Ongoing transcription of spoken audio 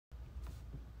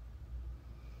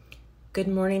Good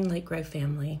morning, Lake Grove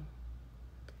family.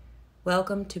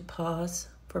 Welcome to Pause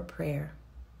for Prayer.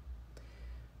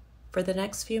 For the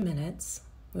next few minutes,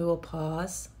 we will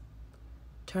pause,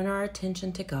 turn our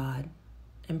attention to God,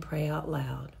 and pray out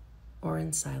loud or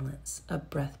in silence a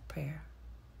breath prayer,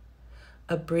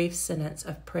 a brief sentence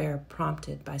of prayer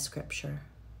prompted by Scripture.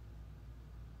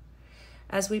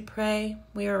 As we pray,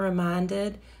 we are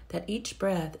reminded that each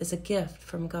breath is a gift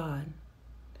from God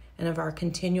and of our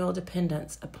continual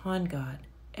dependence upon God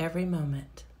every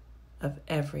moment of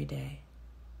every day.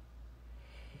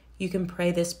 You can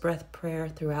pray this breath prayer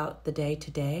throughout the day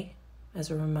today as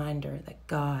a reminder that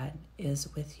God is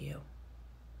with you.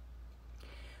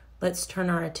 Let's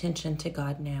turn our attention to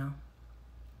God now.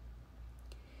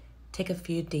 Take a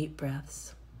few deep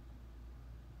breaths.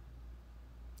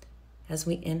 As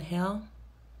we inhale,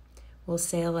 we'll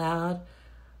say aloud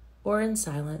or in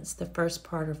silence the first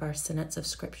part of our sentence of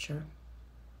Scripture.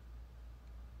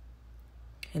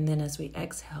 And then as we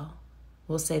exhale,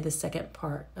 we'll say the second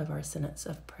part of our sentence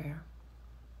of prayer.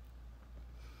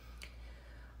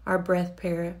 Our breath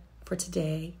prayer for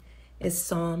today is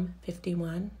Psalm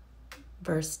 51,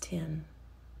 verse 10.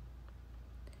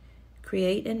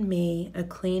 Create in me a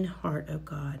clean heart, O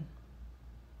God,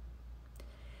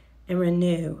 and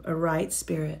renew a right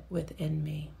spirit within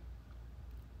me.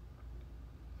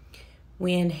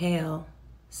 We inhale,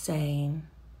 saying,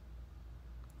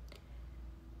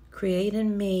 Create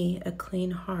in me a clean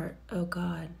heart, O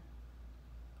God.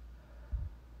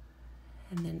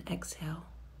 And then exhale,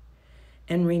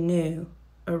 and renew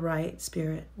a right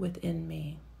spirit within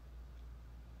me.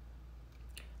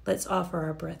 Let's offer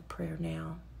our breath prayer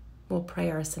now. We'll pray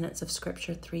our sentence of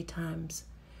Scripture 3 times,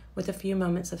 with a few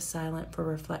moments of silence for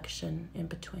reflection in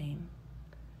between.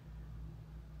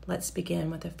 Let's begin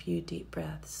with a few deep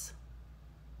breaths.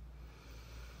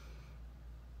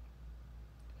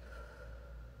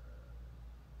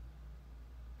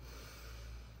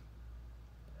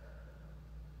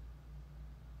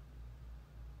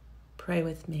 Pray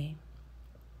with me.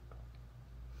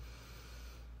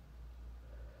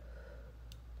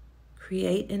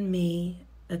 Create in me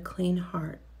a clean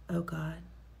heart, O God,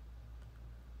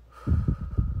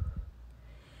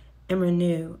 and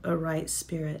renew a right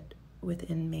spirit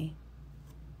within me.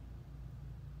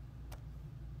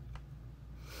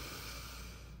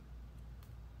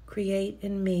 Create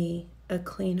in me a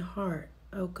clean heart,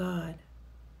 O God,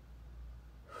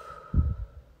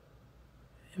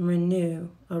 and renew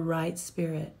a right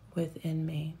spirit within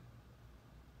me.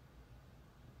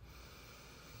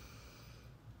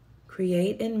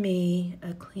 Create in me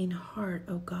a clean heart,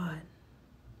 O God,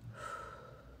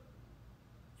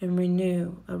 and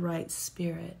renew a right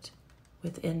spirit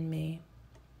within me.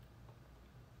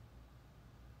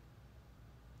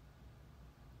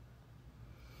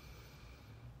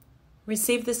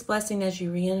 Receive this blessing as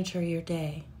you re-enter your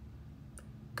day.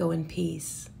 Go in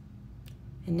peace.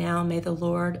 And now may the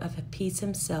Lord of peace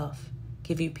himself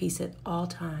give you peace at all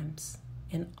times,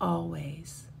 in all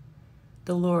ways.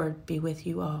 The Lord be with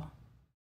you all.